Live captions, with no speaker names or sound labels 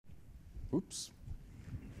Oops.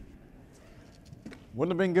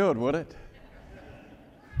 Wouldn't have been good, would it?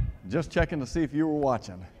 Just checking to see if you were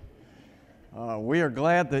watching. We are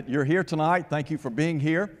glad that you're here tonight. Thank you for being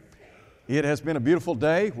here. It has been a beautiful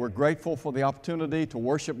day. We're grateful for the opportunity to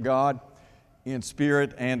worship God in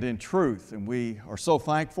spirit and in truth. And we are so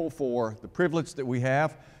thankful for the privilege that we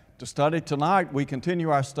have to study. Tonight, we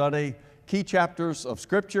continue our study, key chapters of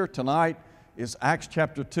Scripture. Tonight is Acts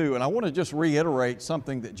chapter 2. And I want to just reiterate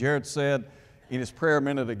something that Jared said in his prayer a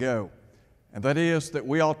minute ago. And that is that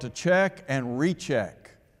we ought to check and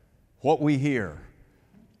recheck what we hear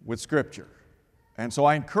with Scripture. And so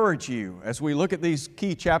I encourage you, as we look at these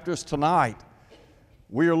key chapters tonight,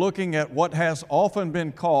 we are looking at what has often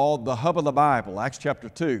been called the hub of the Bible, Acts chapter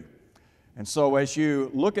 2. And so as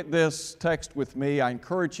you look at this text with me, I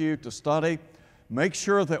encourage you to study. Make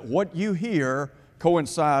sure that what you hear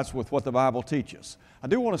coincides with what the Bible teaches. I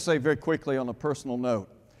do want to say very quickly on a personal note,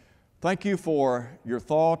 thank you for your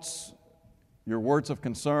thoughts, your words of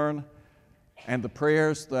concern, and the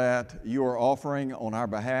prayers that you are offering on our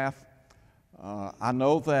behalf. I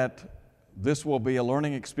know that this will be a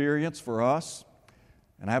learning experience for us,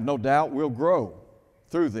 and I have no doubt we'll grow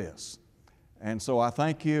through this. And so I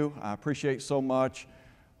thank you. I appreciate so much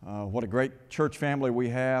what a great church family we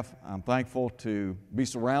have. I'm thankful to be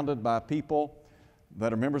surrounded by people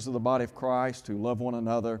that are members of the body of Christ who love one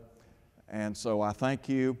another. And so I thank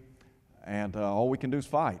you, and all we can do is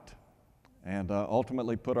fight and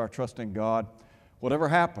ultimately put our trust in God. Whatever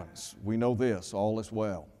happens, we know this, all is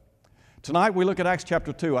well. Tonight we look at Acts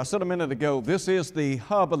chapter 2. I said a minute ago, this is the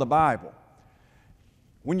hub of the Bible.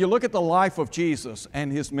 When you look at the life of Jesus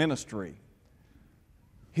and His ministry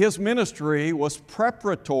was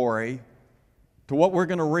preparatory to what we're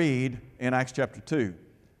going to read in Acts chapter 2.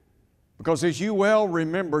 Because as you well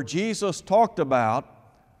remember, Jesus talked about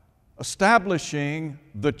establishing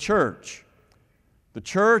the church. The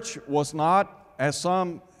church was not, as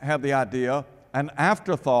some have the idea, an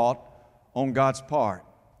afterthought on God's part.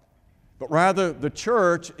 But rather, the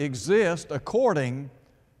church exists according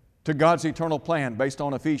to God's eternal plan based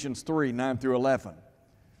on Ephesians 3, 9 through 11.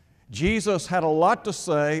 Jesus had a lot to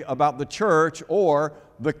say about the church or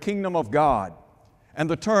the kingdom of God. And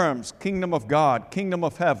the terms kingdom of God, kingdom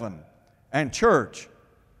of heaven, and church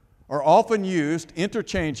are often used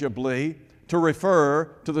interchangeably to refer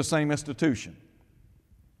to the same institution.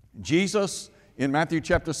 Jesus, in Matthew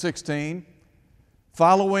chapter 16,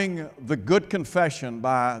 following the good confession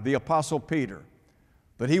by the Apostle Peter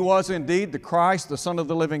that he was indeed the Christ, the Son of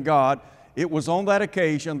the living God, it was on that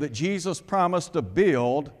occasion that Jesus promised to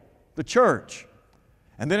build the church.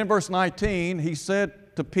 And then in verse 19, he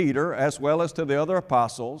said to Peter, as well as to the other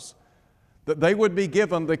apostles, that they would be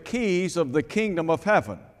given the keys of the kingdom of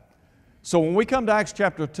heaven. So when we come to Acts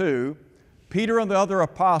chapter 2, Peter and the other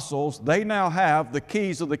apostles, they now have the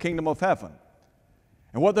keys of the kingdom of heaven.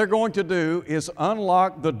 And what they're going to do is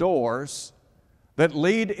unlock the doors that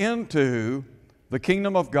lead into the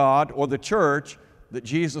kingdom of God or the church that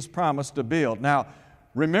Jesus promised to build. Now,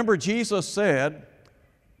 remember Jesus said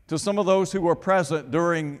to some of those who were present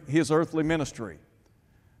during His earthly ministry,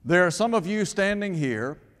 "There are some of you standing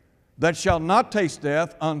here that shall not taste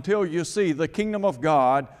death until you see the kingdom of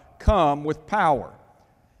God come with power."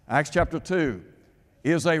 Acts chapter 2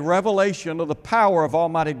 is a revelation of the power of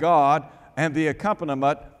Almighty God and the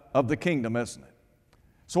accompaniment of the kingdom, isn't it?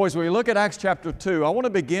 So as we look at Acts chapter 2, I want to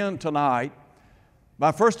begin tonight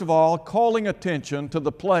by first of all calling attention to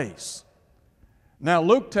the place. Now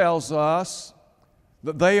Luke tells us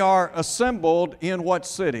that they are assembled in what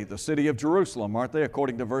city? The city of Jerusalem, aren't they,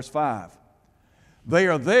 according to verse 5. They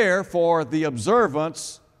are there for the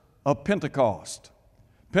observance of Pentecost.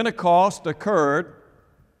 Pentecost occurred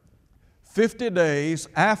 50 days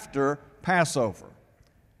after Passover.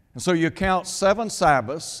 And so you count 7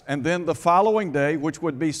 Sabbaths, and then the following day, which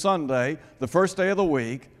would be Sunday, the first day of the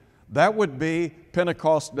week, that would be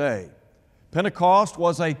Pentecost Day. Pentecost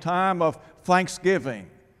was a time of thanksgiving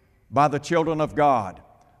by the children of God.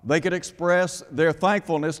 They could express their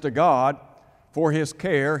thankfulness to God for His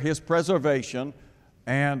care, His preservation,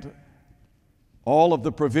 and all of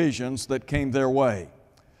the provisions that came their way.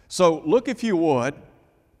 So look, if you would,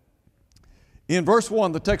 in verse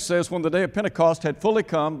 1, the text says, "When the day of Pentecost had fully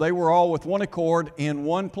come, they were all with one accord in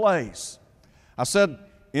one place." I said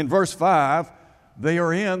in verse 5, they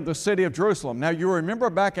are in the city of Jerusalem. Now you remember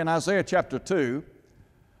back in Isaiah chapter 2,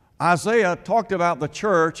 Isaiah talked about the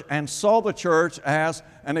church and saw the church as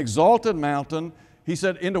an exalted mountain, he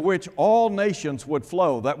said, into which all nations would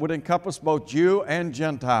flow. That would encompass both Jew and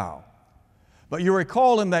Gentile. But you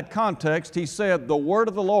recall in that context, he said the word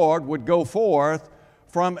of the Lord would go forth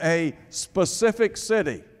from a specific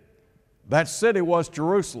city. That city was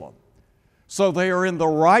Jerusalem. So they are in the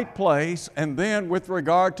right place, and then with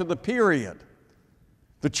regard to the period,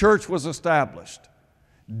 the church was established.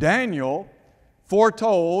 Daniel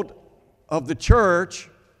foretold of the church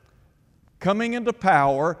coming into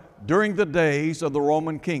power during the days of the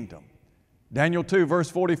Roman kingdom. Daniel 2, verse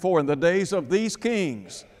 44, in the days of these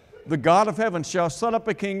kings, the God of heaven shall set up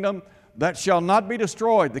a kingdom that shall not be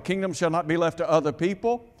destroyed. The kingdom shall not be left to other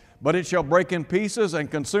people, but it shall break in pieces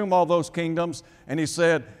and consume all those kingdoms. And he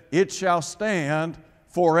said, it shall stand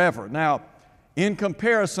forever. Now, in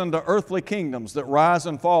comparison to earthly kingdoms that rise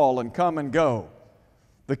and fall and come and go,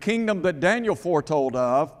 the kingdom that Daniel foretold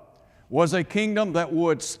of was a kingdom that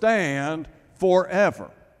would stand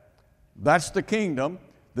forever. That's the kingdom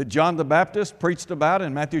that John the Baptist preached about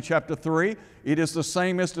in Matthew chapter 3. It is the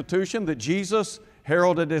same institution that Jesus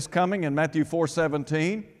heralded his coming in Matthew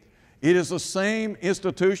 4:17. It is the same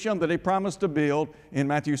institution that he promised to build in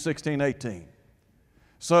Matthew 16:18.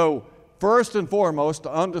 So, first and foremost,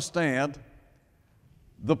 to understand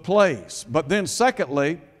the place. But then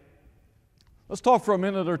secondly, let's talk for a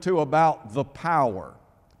minute or two about the power.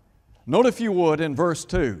 Note, if you would, in verse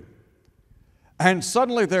 2, and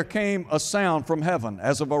suddenly there came a sound from heaven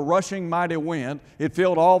as of a rushing mighty wind. It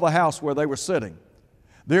filled all the house where they were sitting.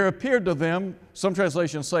 There appeared to them, some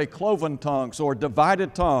translations say, cloven tongues or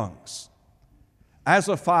divided tongues, as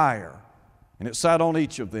a fire, and it sat on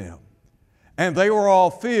each of them. And they were all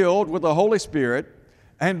filled with the Holy Spirit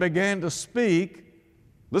and began to speak,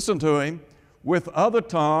 listen to him, with other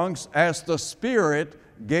tongues as the Spirit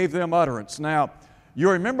gave them utterance. Now, you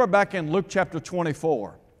remember back in Luke chapter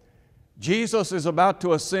 24, Jesus is about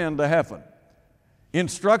to ascend to heaven.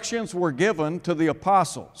 Instructions were given to the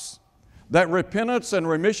apostles that repentance and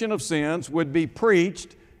remission of sins would be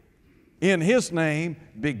preached in His name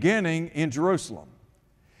beginning in Jerusalem.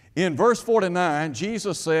 In verse 49,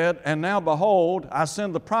 Jesus said, and now behold, I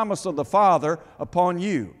send the promise of the Father upon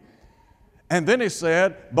you. And then He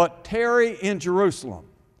said, but tarry in Jerusalem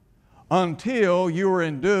until you are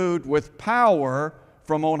endued with power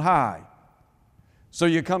from on high. So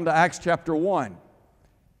you come to Acts chapter 1.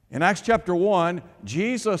 In Acts chapter 1,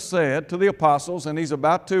 Jesus said to the apostles, and He's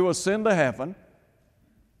about to ascend to heaven,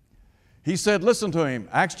 He said, listen to Him,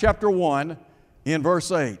 Acts chapter 1 in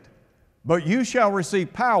verse 8, but you shall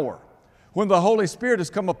receive power when the Holy Spirit has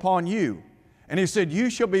come upon you. And He said, you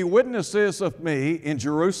shall be witnesses of Me in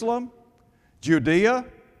Jerusalem, Judea,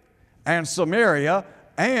 and Samaria,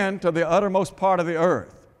 and to the uttermost part of the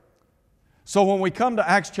earth. So when we come to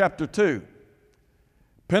Acts chapter 2,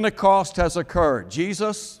 Pentecost has occurred.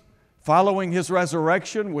 Jesus, following His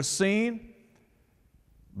resurrection, was seen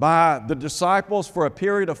by the disciples for a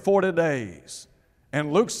period of 40 days.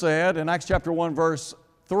 And Luke said in Acts chapter 1 verse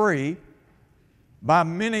 3, by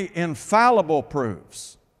many infallible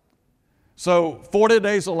proofs. So 40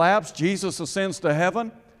 days elapsed, Jesus ascends to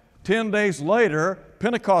heaven. 10 days later,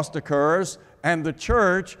 Pentecost occurs, and the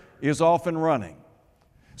church is off and running.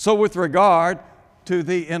 So with regard to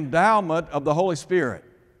the endowment of the Holy Spirit,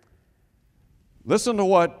 listen to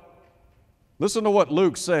what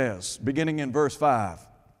Luke says, beginning in verse 5.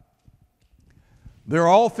 They're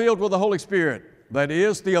all filled with the Holy Spirit. That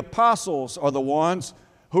is, the apostles are the ones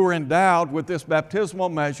who are endowed with this baptismal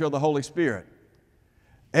measure of the Holy Spirit.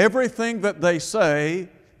 Everything that they say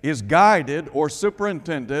is guided or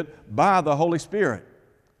superintended by the Holy Spirit.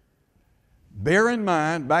 Bear in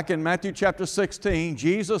mind, back in Matthew chapter 16,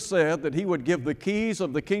 Jesus said that He would give the keys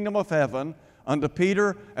of the kingdom of heaven unto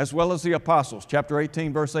Peter as well as the apostles. Chapter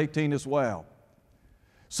 18, verse 18 as well.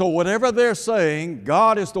 So whatever they're saying,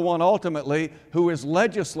 God is the one ultimately who is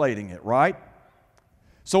legislating it, right?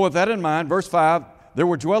 So with that in mind, verse 5, there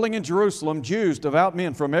were dwelling in Jerusalem Jews, devout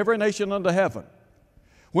men from every nation under heaven.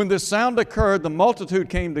 When this sound occurred, the multitude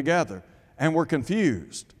came together and were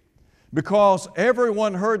confused, because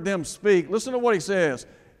everyone heard them speak. Listen to what he says,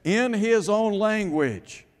 in his own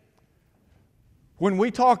language. When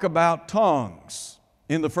we talk about tongues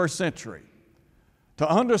in the first century, to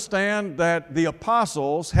understand that the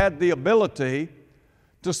apostles had the ability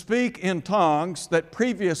to speak in tongues that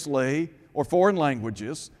previously, or foreign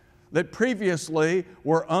languages, that previously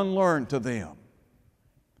were unlearned to them.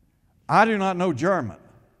 I do not know German.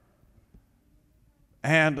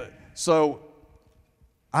 And so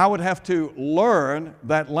I would have to learn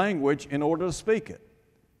that language in order to speak it.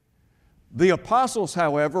 The apostles,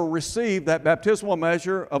 however, received that baptismal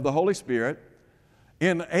measure of the Holy Spirit,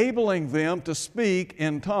 enabling them to speak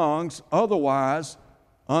in tongues otherwise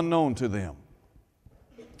unknown to them.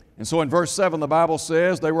 And so in verse 7, the Bible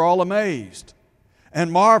says, they were all amazed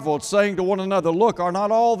and marveled, saying to one another, look, are not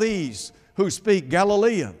all these who speak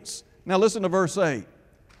Galileans? Now listen to verse 8.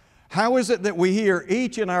 How is it that we hear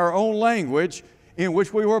each in our own language in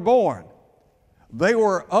which we were born? They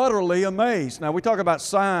were utterly amazed. Now we talk about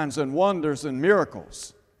signs and wonders and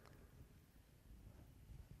miracles.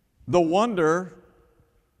 The wonder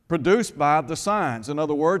produced by the signs. In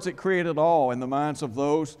other words, it created awe in the minds of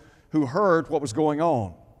those who heard what was going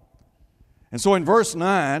on. And so in verse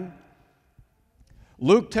 9,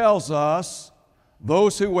 Luke tells us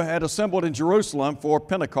those who had assembled in Jerusalem for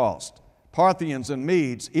Pentecost, Parthians and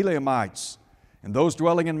Medes, Elamites, and those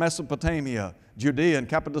dwelling in Mesopotamia, Judea and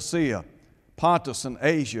Cappadocia, Pontus and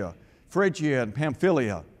Asia, Phrygia and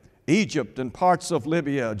Pamphylia, Egypt and parts of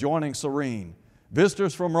Libya adjoining Cyrene,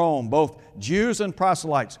 visitors from Rome, both Jews and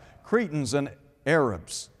proselytes, Cretans and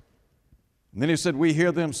Arabs. And then he said, we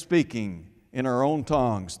hear them speaking in our own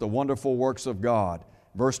tongues the wonderful works of God.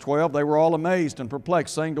 Verse 12, they were all amazed and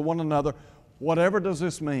perplexed, saying to one another, whatever does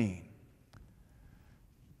this mean?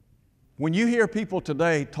 When you hear people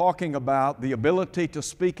today talking about the ability to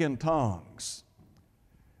speak in tongues,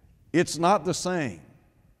 it's not the same.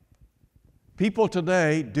 People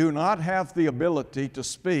today do not have the ability to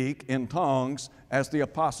speak in tongues as the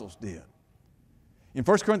apostles did. In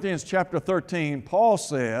 1 Corinthians chapter 13, Paul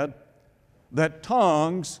said that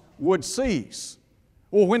tongues would cease.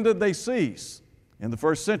 Well, when did they cease? In the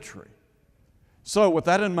first century. So with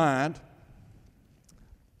that in mind,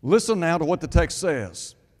 listen now to what the text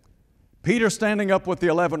says. Peter, standing up with the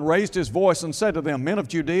 11, raised his voice and said to them, men of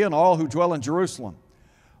Judea and all who dwell in Jerusalem,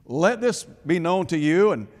 let this be known to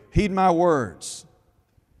you and heed my words.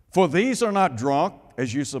 For these are not drunk,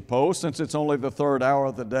 as you suppose, since it's only the third hour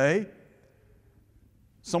of the day.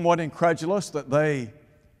 Somewhat incredulous that they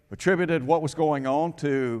attributed what was going on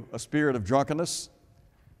to a spirit of drunkenness.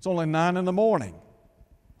 It's only 9 in the morning.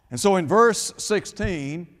 And so in verse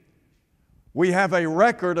 16, we have a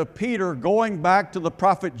record of Peter going back to the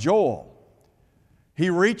prophet Joel. He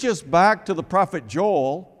reaches back to the prophet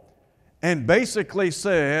Joel and basically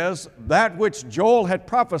says that which Joel had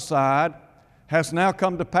prophesied has now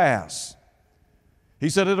come to pass. He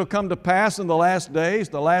said it'll come to pass in the last days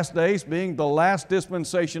being the last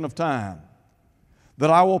dispensation of time, that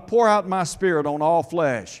I will pour out my Spirit on all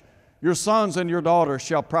flesh. Your sons and your daughters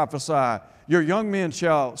shall prophesy. Your young men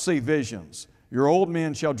shall see visions. Your old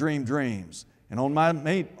men shall dream dreams. And on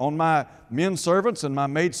my men servants and my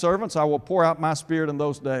maid servants I will pour out my Spirit in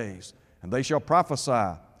those days, and they shall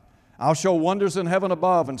prophesy. I'll show wonders in heaven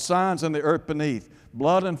above and signs in the earth beneath,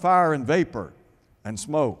 blood and fire and vapor and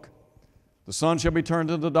smoke. The sun shall be turned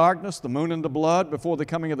into darkness, the moon into blood before the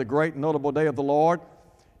coming of the great and notable day of the Lord.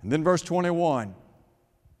 And then verse 21,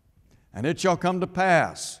 and it shall come to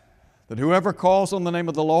pass that whoever calls on the name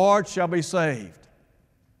of the Lord shall be saved.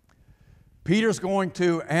 Peter's going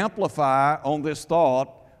to amplify on this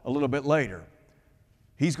thought a little bit later.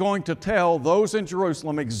 He's going to tell those in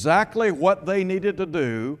Jerusalem exactly what they needed to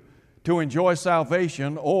do to enjoy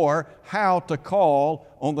salvation or how to call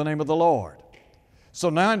on the name of the Lord. So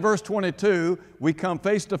now in verse 22, we come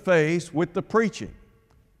face to face with the preaching.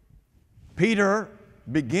 Peter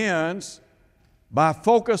begins by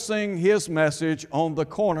focusing his message on the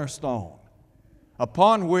cornerstone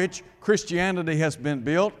upon which Christianity has been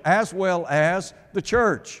built, as well as the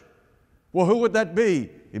church. Well, who would that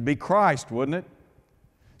be? It'd be Christ, wouldn't it?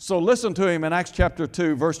 So listen to him in Acts chapter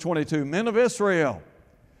 2, verse 22. Men of Israel,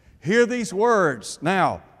 hear these words.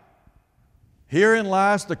 Now, herein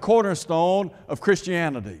lies the cornerstone of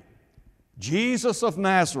Christianity. Jesus of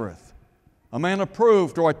Nazareth, a man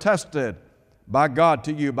approved or attested by God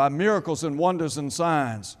to you by miracles and wonders and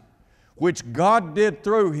signs, which God did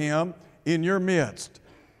through Him in your midst.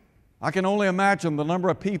 I can only imagine the number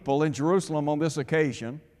of people in Jerusalem on this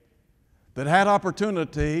occasion that had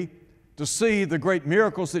opportunity to see the great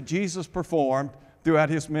miracles that Jesus performed throughout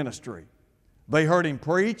His ministry. They heard Him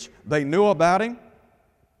preach, they knew about Him,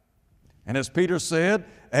 and as Peter said,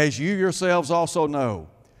 as you yourselves also know,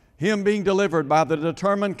 Him being delivered by the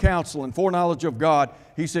determined counsel and foreknowledge of God,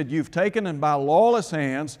 He said, you've taken and by lawless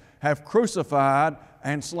hands have crucified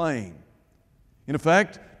and slain. In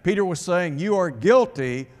effect, Peter was saying, you are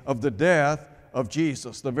guilty of the death of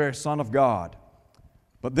Jesus, the very Son of God.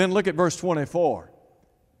 But then look at verse 24.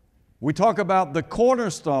 We talk about the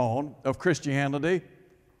cornerstone of Christianity,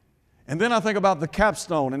 and then I think about the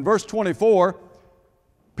capstone. In verse 24,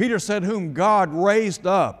 Peter said, whom God raised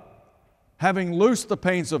up, having loosed the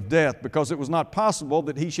pains of death, because it was not possible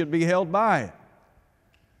that He should be held by it.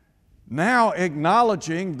 Now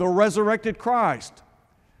acknowledging the resurrected Christ.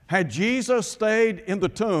 Had Jesus stayed in the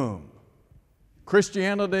tomb,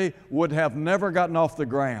 Christianity would have never gotten off the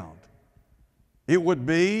ground. It would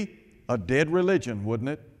be a dead religion, wouldn't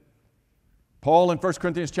it? Paul in 1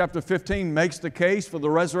 Corinthians chapter 15 makes the case for the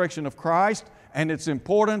resurrection of Christ and its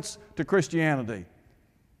importance to Christianity.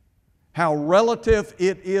 How relative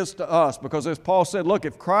it is to us, because as Paul said, look,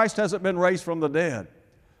 if Christ hasn't been raised from the dead,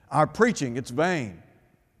 our preaching, it's vain.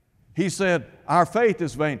 He said, our faith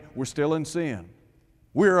is vain. We're still in sin.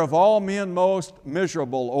 We're of all men most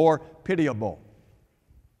miserable or pitiable.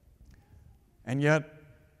 And yet,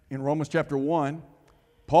 in Romans chapter 1,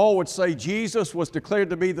 Paul would say Jesus was declared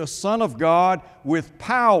to be the Son of God with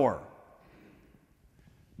power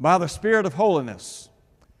by the Spirit of holiness.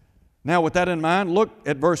 Now, with that in mind, look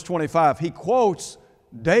at verse 25. He quotes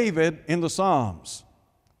David in the Psalms.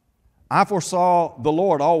 I foresaw the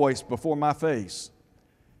Lord always before my face.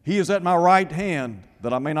 He is at my right hand,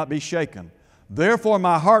 that I may not be shaken. Therefore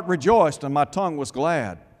my heart rejoiced, and my tongue was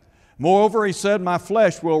glad. Moreover, he said, my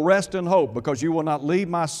flesh will rest in hope, because you will not leave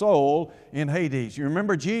my soul in Hades. You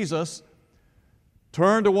remember Jesus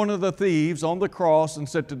turned to one of the thieves on the cross and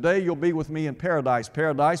said, today you'll be with me in paradise.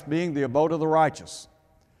 Paradise being the abode of the righteous.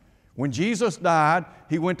 When Jesus died,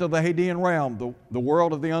 He went to the Hadean realm, the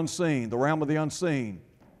world of the unseen, the realm of the unseen.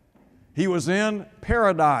 He was in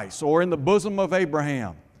paradise, or in the bosom of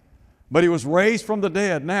Abraham. But He was raised from the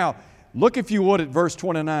dead. Now, look if you would at verse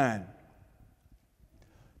 29.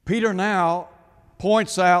 Peter now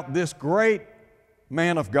points out this great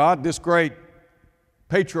man of God, this great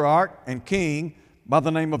patriarch and king by the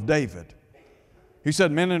name of David. He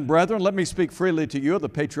said, men and brethren, let me speak freely to you of the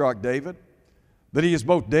patriarch David, that he is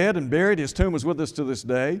both dead and buried. His tomb is with us to this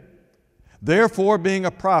day. Therefore, being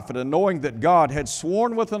a prophet, and knowing that God had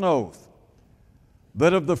sworn with an oath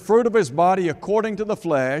that of the fruit of his body according to the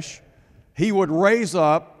flesh, He would raise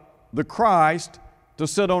up the Christ to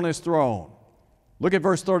sit on His throne. Look at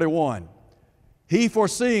verse 31. He,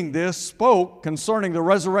 foreseeing this, spoke concerning the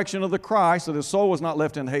resurrection of the Christ, that His soul was not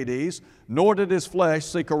left in Hades, nor did His flesh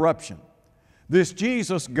see corruption. This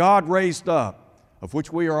Jesus God raised up, of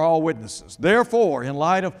which we are all witnesses. Therefore, in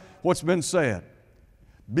light of what's been said,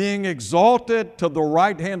 being exalted to the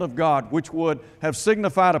right hand of God, which would have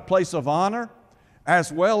signified a place of honor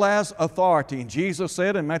as well as authority. And Jesus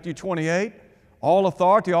said in Matthew 28, all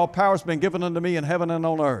authority, all power has been given unto me in heaven and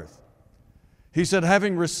on earth. He said,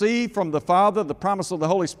 having received from the Father the promise of the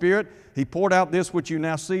Holy Spirit, He poured out this which you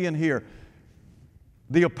now see and hear.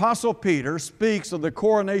 The Apostle Peter speaks of the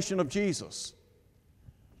coronation of Jesus,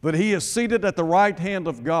 that He is seated at the right hand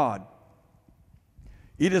of God.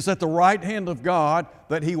 It is at the right hand of God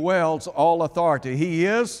that He wields all authority. He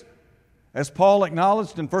is, as Paul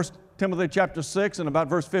acknowledged in 1 Timothy chapter 6 and about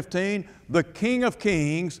verse 15, the King of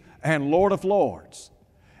kings and Lord of lords.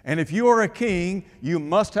 And if you are a king, you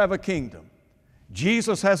must have a kingdom.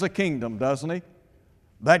 Jesus has a kingdom, doesn't He?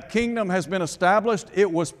 That kingdom has been established.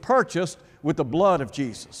 It was purchased with the blood of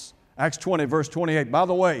Jesus. Acts 20, verse 28. By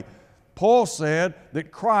the way, Paul said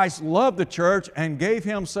that Christ loved the church and gave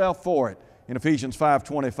Himself for it in Ephesians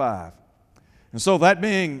 5:25. And so that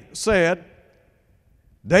being said,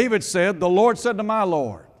 David said, the Lord said to my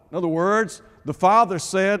Lord. In other words, the Father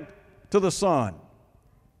said to the Son,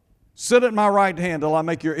 sit at my right hand till I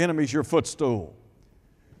make your enemies your footstool.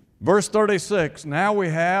 Verse 36, now we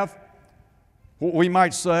have what we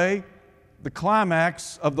might say the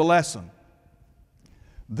climax of the lesson.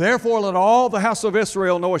 Therefore let all the house of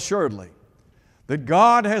Israel know assuredly that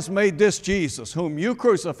God has made this Jesus, whom you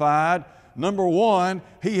crucified, number one,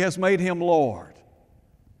 He has made Him Lord.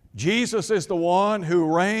 Jesus is the one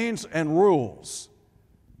who reigns and rules.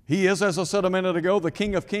 He is, as I said a minute ago, the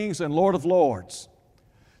King of kings and Lord of lords.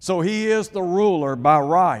 So He is the ruler by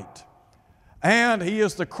right. And He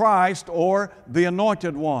is the Christ, or the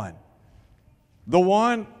Anointed One, the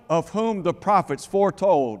one of whom the prophets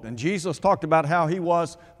foretold. And Jesus talked about how He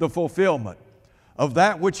was the fulfillment of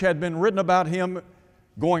that which had been written about Him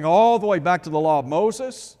going all the way back to the law of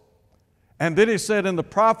Moses. And then He said in the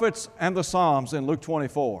prophets and the Psalms in Luke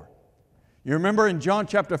 24. You remember in John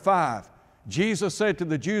chapter 5, Jesus said to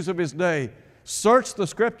the Jews of His day, search the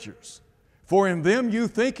Scriptures, for in them you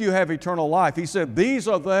think you have eternal life. He said, these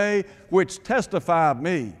are they which testify of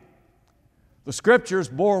me. The Scriptures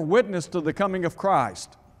bore witness to the coming of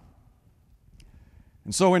Christ.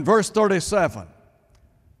 And so in verse 37,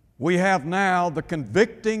 we have now the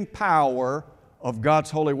convicting power of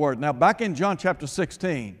God's holy word. Now back in John chapter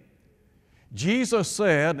 16, Jesus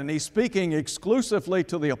said, and He's speaking exclusively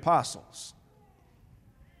to the apostles,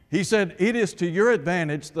 He said, it is to your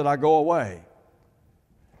advantage that I go away.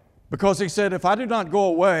 Because He said, if I do not go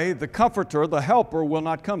away, the Comforter, the Helper, will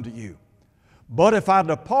not come to you. But if I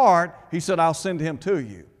depart, He said, I'll send Him to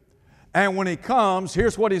you. And when He comes,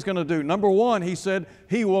 here's what He's going to do. Number one, He said,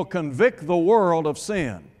 He will convict the world of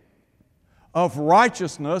sin, of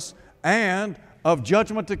righteousness, and of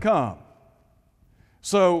judgment to come.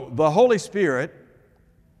 So the Holy Spirit,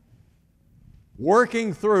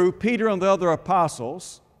 working through Peter and the other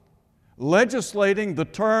apostles, legislating the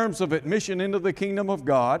terms of admission into the kingdom of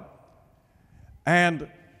God, and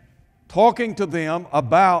talking to them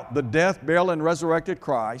about the death, burial, and resurrected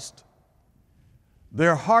Christ,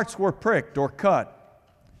 their hearts were pricked or cut.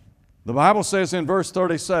 The Bible says in verse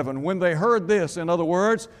 37, when they heard this, in other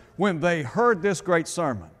words, when they heard this great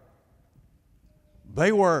sermon,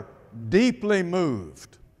 they were deeply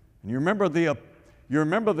moved. And you remember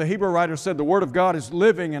the Hebrew writer said the Word of God is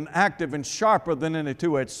living and active and sharper than any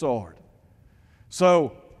two-edged sword.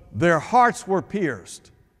 So their hearts were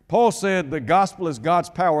pierced. Paul said the gospel is God's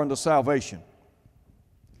power unto salvation.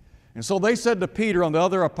 And so they said to Peter and the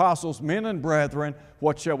other apostles, men and brethren,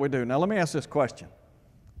 what shall we do? Now let me ask this question.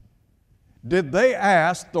 Did they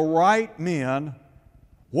ask the right men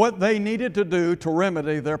what they needed to do to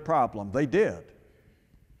remedy their problem? They did.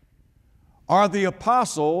 Are the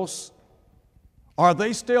apostles, are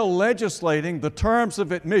they still legislating the terms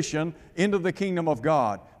of admission into the kingdom of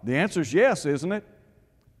God? The answer is yes, isn't it?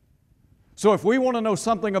 So if we want to know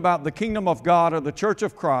something about the kingdom of God or the church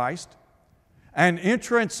of Christ and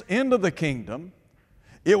entrance into the kingdom,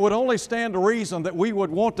 it would only stand to reason that we would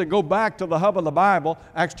want to go back to the hub of the Bible,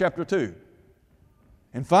 Acts chapter 2,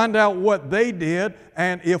 and find out what they did,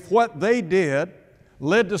 and if what they did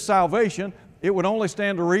led to salvation, it would only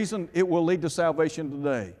stand to reason it will lead to salvation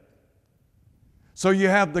today. So you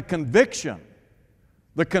have the conviction,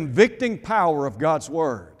 the convicting power of God's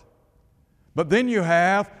Word. But then you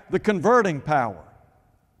have the converting power.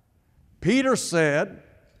 Peter said,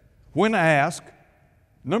 when asked,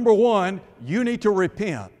 number one, you need to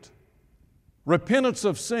repent. Repentance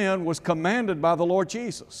of sin was commanded by the Lord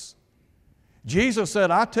Jesus. Jesus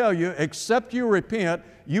said, I tell you, except you repent,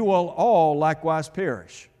 you will all likewise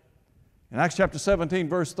perish. In Acts chapter 17,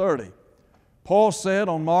 verse 30, Paul said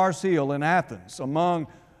on Mars Hill in Athens, among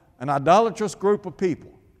an idolatrous group of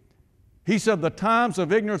people, he said, the times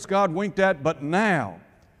of ignorance God winked at, but now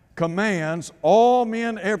commands all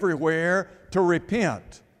men everywhere to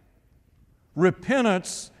repent.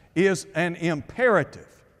 Repentance is an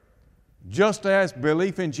imperative, just as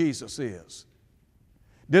belief in Jesus is.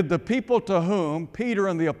 Did the people to whom Peter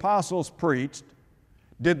and the apostles preached,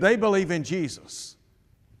 did they believe in Jesus?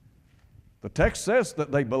 The text says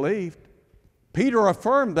that they believed. Peter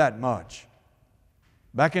affirmed that much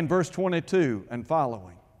back in verse 22 and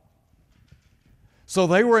following. So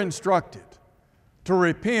they were instructed to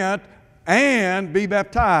repent and be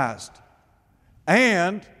baptized,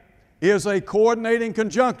 and is a coordinating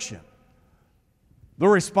conjunction. The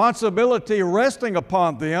responsibility resting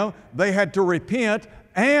upon them, they had to repent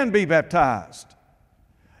and be baptized.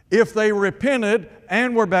 If they repented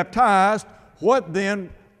and were baptized, what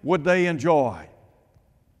then would they enjoy?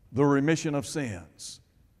 The remission of sins.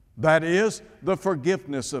 That is, the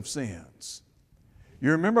forgiveness of sins.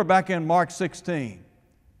 You remember back in Mark 16,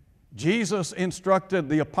 Jesus instructed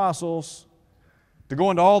the apostles to go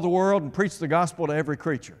into all the world and preach the gospel to every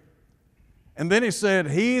creature. And then He said,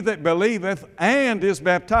 he that believeth and is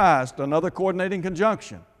baptized, another coordinating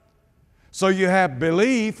conjunction. So you have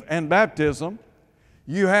belief and baptism,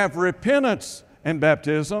 you have repentance and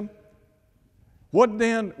baptism. What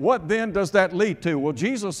then does that lead to? Well,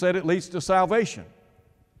 Jesus said it leads to salvation.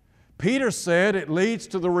 Peter said it leads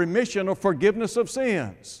to the remission or forgiveness of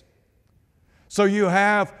sins. So you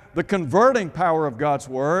have the converting power of God's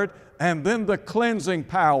Word and then the cleansing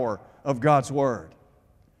power of God's Word.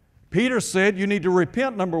 Peter said you need to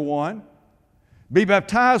repent, number one, be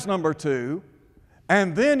baptized, number two,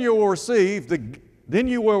 and then you will receive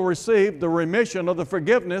the remission or the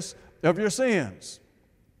forgiveness of your sins.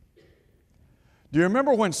 Do you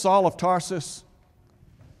remember when Saul of Tarsus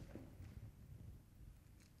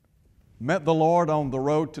met the Lord on the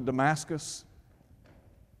road to Damascus?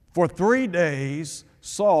 For 3 days,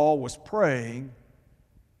 Saul was praying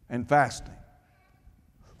and fasting.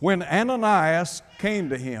 When Ananias came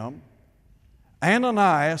to him,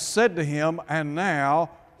 Ananias said to him, and now,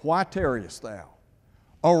 why tarriest thou?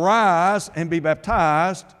 Arise and be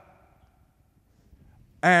baptized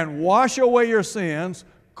and wash away your sins,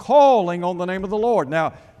 calling on the name of the Lord.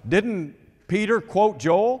 Now, didn't Peter quote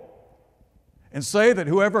Joel and say that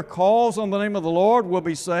whoever calls on the name of the Lord will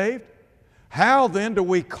be saved? How then do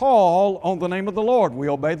we call on the name of the Lord? We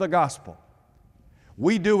obey the gospel.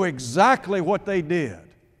 We do exactly what they did.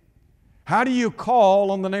 How do you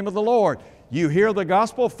call on the name of the Lord? You hear the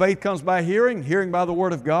gospel, faith comes by hearing, hearing by the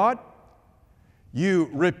word of God. You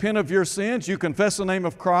repent of your sins, you confess the name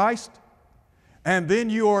of Christ, and then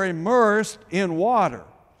you are immersed in water.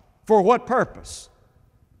 For what purpose?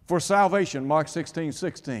 For salvation, Mark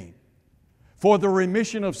 16:16. For the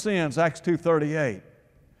remission of sins, Acts 2:38.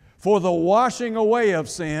 For the washing away of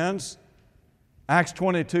sins, Acts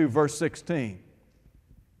 22, verse 16.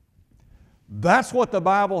 That's what the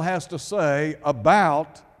Bible has to say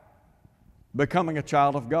about becoming a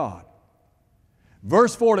child of God.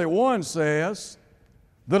 Verse 41 says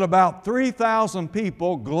that about 3,000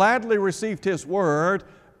 people gladly received His word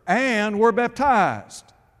and were baptized.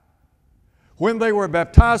 When they were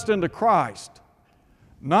baptized into Christ,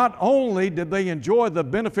 not only did they enjoy the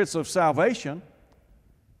benefits of salvation,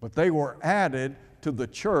 but they were added to the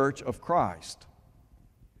church of Christ.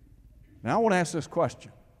 Now I want to ask this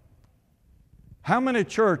question. How many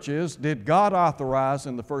churches did God authorize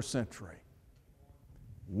in the first century?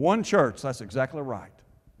 One church, that's exactly right.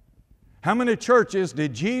 How many churches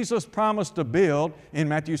did Jesus promise to build in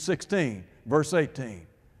Matthew 16, verse 18?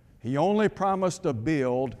 He only promised to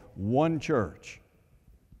build one church.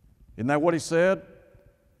 Isn't that what He said?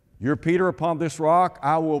 You're Peter, upon this rock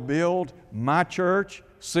I will build my church,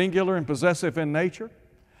 singular and possessive in nature.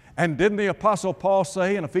 And didn't the Apostle Paul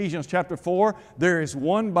say in Ephesians chapter 4, there is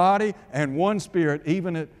one body and one Spirit,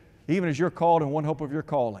 even as you're called and one hope of your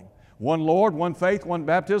calling. One Lord, one faith, one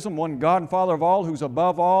baptism, one God and Father of all, who's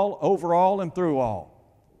above all, over all, and through all.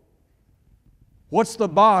 What's the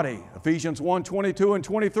body? Ephesians 1, 22 and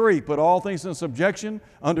 23. Put all things in subjection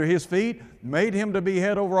under His feet, made Him to be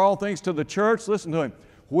head over all things to the church. Listen to Him.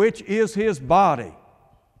 Which is His body.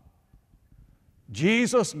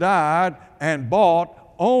 Jesus died and bought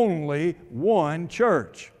only one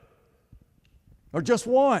church. Or just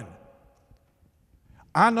one.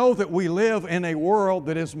 I know that we live in a world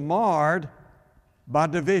that is marred by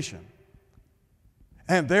division.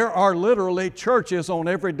 And there are literally churches on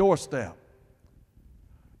every doorstep.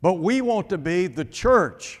 But we want to be the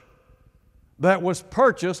church that was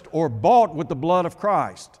purchased or bought with the blood of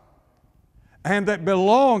Christ and that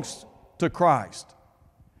belongs to Christ.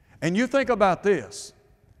 And you think about this.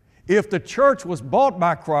 If the church was bought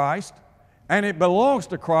by Christ and it belongs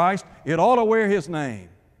to Christ, it ought to wear His name.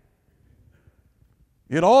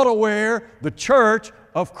 It ought to wear the church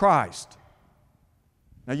of Christ.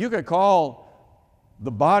 Now you could call the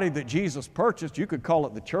body that Jesus purchased, you could call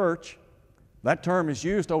it the church. That term is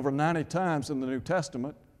used over 90 times in the New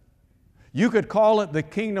Testament. You could call it the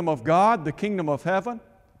kingdom of God, the kingdom of heaven,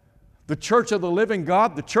 the church of the living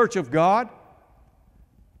God, the church of God.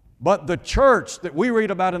 But the church that we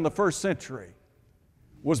read about in the first century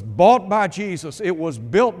was bought by Jesus, it was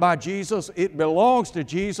built by Jesus, it belongs to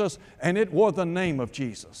Jesus, and it wore the name of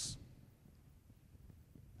Jesus.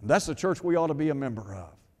 And that's the church we ought to be a member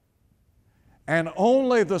of. And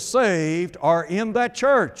only the saved are in that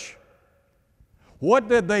church. What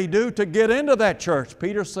did they do to get into that church?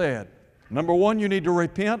 Peter said, number one, you need to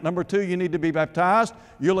repent. Number two, you need to be baptized.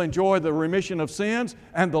 You'll enjoy the remission of sins.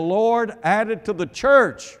 And the Lord added to the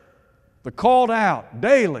church, the called out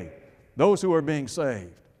daily, those who are being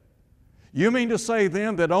saved. You mean to say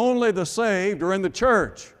then that only the saved are in the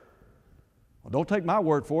church? Well, don't take my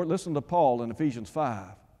word for it. Listen to Paul in Ephesians 5.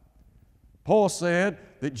 Paul said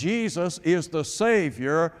that Jesus is the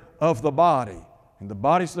Savior of the body. And the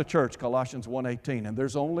body's the church, Colossians 1:18. And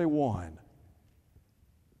there's only one.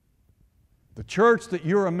 The church that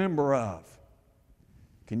you're a member of.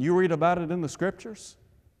 Can you read about it in the Scriptures?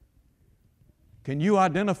 Can you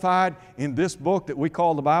identify it in this book that we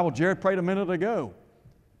call the Bible? Jared prayed a minute ago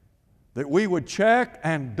that we would check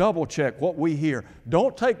and double check what we hear.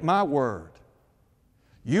 Don't take my word.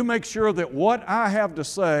 You make sure that what I have to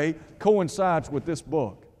say coincides with this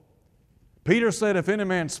book. Peter said, if any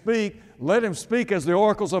man speak, let him speak as the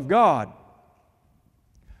oracles of God.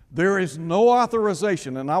 There is no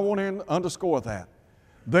authorization, and I want to underscore that.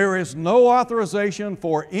 There is no authorization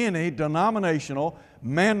for any denominational,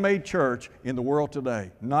 man-made church in the world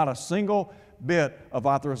today. Not a single bit of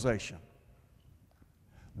authorization.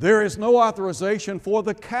 There is no authorization for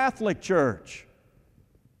the Catholic Church.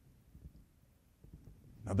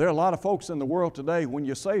 Now, there are a lot of folks in the world today, when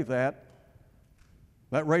you say that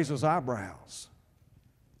raises eyebrows.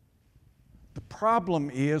 The problem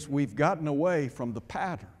is we've gotten away from the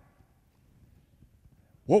pattern.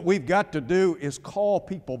 What we've got to do is call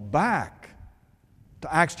people back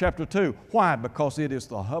to Acts chapter 2. Why? Because it is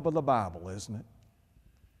the hub of the Bible, isn't it?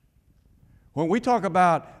 When we talk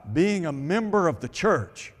about being a member of the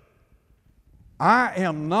church, I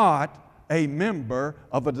am not a member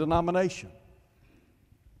of a denomination.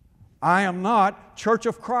 I am not Church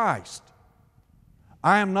of Christ.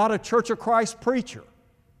 I am not a Church of Christ preacher.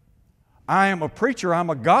 I am a preacher, I'm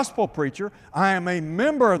a gospel preacher, I am a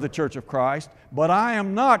member of the Church of Christ, but I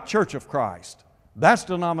am not Church of Christ. That's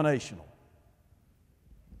denominational.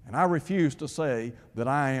 And I refuse to say that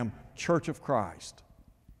I am Church of Christ.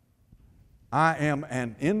 I am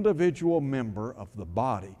an individual member of the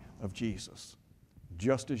body of Jesus,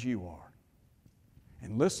 just as you are.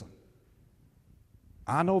 And listen,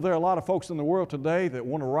 I know there are a lot of folks in the world today that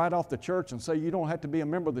want to write off the church and say you don't have to be a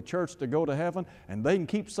member of the church to go to heaven, and they can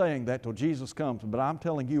keep saying that till Jesus comes. But I'm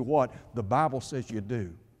telling you what, the Bible says you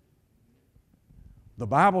do. The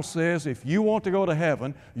Bible says if you want to go to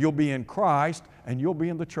heaven, you'll be in Christ and you'll be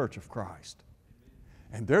in the church of Christ.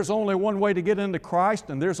 And there's only one way to get into Christ,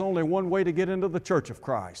 and there's only one way to get into the church of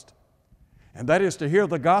Christ. And that is to hear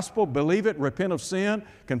the gospel, believe it, repent of sin,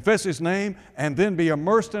 confess His name, and then be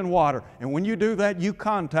immersed in water. And when you do that, you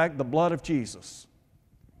contact the blood of Jesus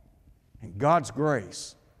and God's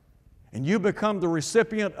grace. And you become the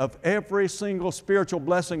recipient of every single spiritual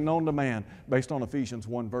blessing known to man, based on Ephesians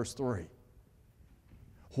 1 verse 3.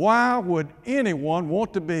 Why would anyone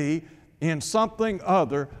want to be in something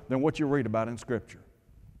other than what you read about in Scripture?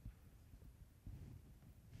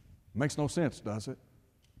 Makes no sense, does it?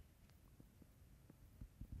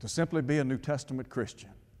 To simply be a New Testament Christian.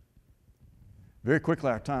 Very quickly,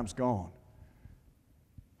 our time's gone.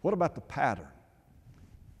 What about the pattern?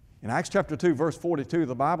 In Acts chapter 2, verse 42,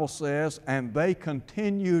 the Bible says, "And they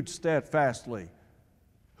continued steadfastly."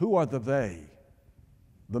 Who are the they?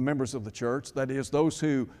 The members of the church, that is, those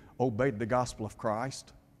who obeyed the gospel of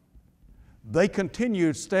Christ. They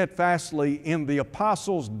continued steadfastly in the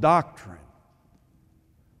apostles' doctrine.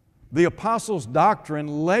 The apostles' doctrine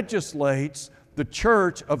legislates the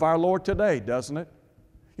church of our Lord today, doesn't it?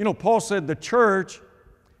 You know, Paul said the church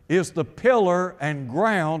is the pillar and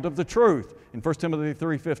ground of the truth in 1 Timothy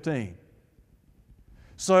 3:15.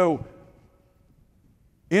 So,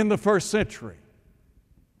 in the first century,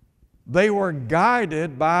 they were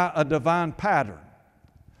guided by a divine pattern.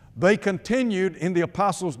 They continued in the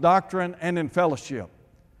apostles' doctrine and in fellowship,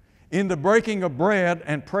 in the breaking of bread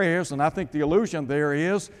and prayers, and I think the allusion there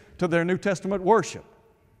is to their New Testament worship.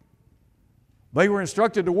 They were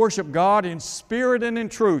instructed to worship God in spirit and in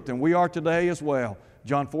truth, and we are today as well.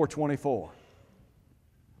 John 4:24.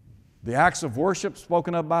 The acts of worship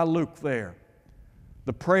spoken of by Luke there.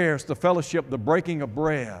 The prayers, the fellowship, the breaking of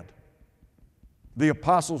bread. The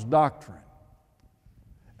apostles' doctrine.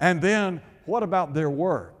 And then, what about their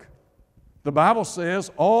work? The Bible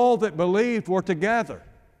says all that believed were together.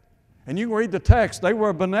 And you can read the text. They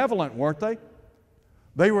were benevolent, weren't they?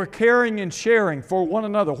 They were caring and sharing for one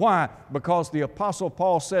another. Why? Because the Apostle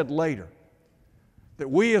Paul said later that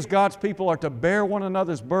we as God's people are to bear one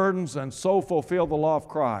another's burdens and so fulfill the law of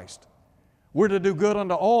Christ. We're to do good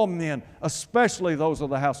unto all men, especially those of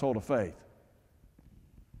the household of faith.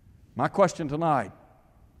 My question tonight,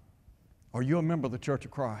 are you a member of the Church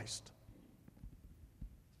of Christ?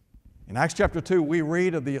 In Acts chapter 2, we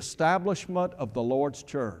read of the establishment of the Lord's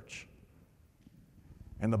church.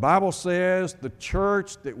 And the Bible says the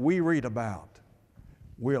church that we read about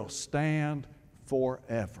will stand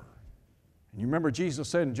forever. And you remember Jesus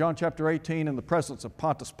said in John chapter 18 in the presence of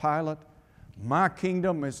Pontius Pilate, "My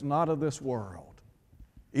kingdom is not of this world.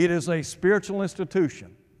 It is a spiritual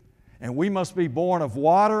institution, and we must be born of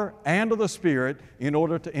water and of the Spirit in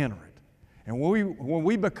order to enter it." And when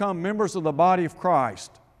we become members of the body of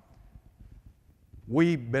Christ,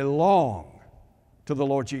 we belong to the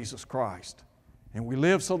Lord Jesus Christ. And we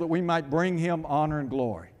live so that we might bring Him honor and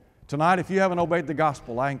glory. Tonight, if you haven't obeyed the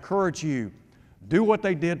gospel, I encourage you, do what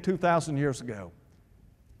they did 2,000 years ago.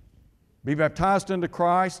 Be baptized into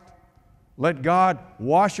Christ. Let God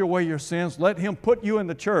wash away your sins. Let Him put you in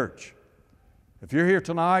the church. If you're here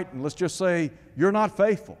tonight, and let's just say you're not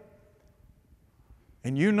faithful,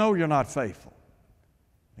 and you know you're not faithful,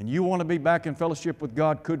 and you want to be back in fellowship with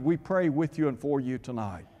God, could we pray with you and for you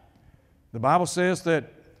tonight? The Bible says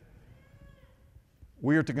that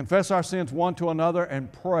we are to confess our sins one to another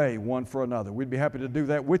and pray one for another. We'd be happy to do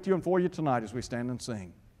that with you and for you tonight as we stand and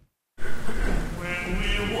sing. When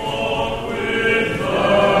we walk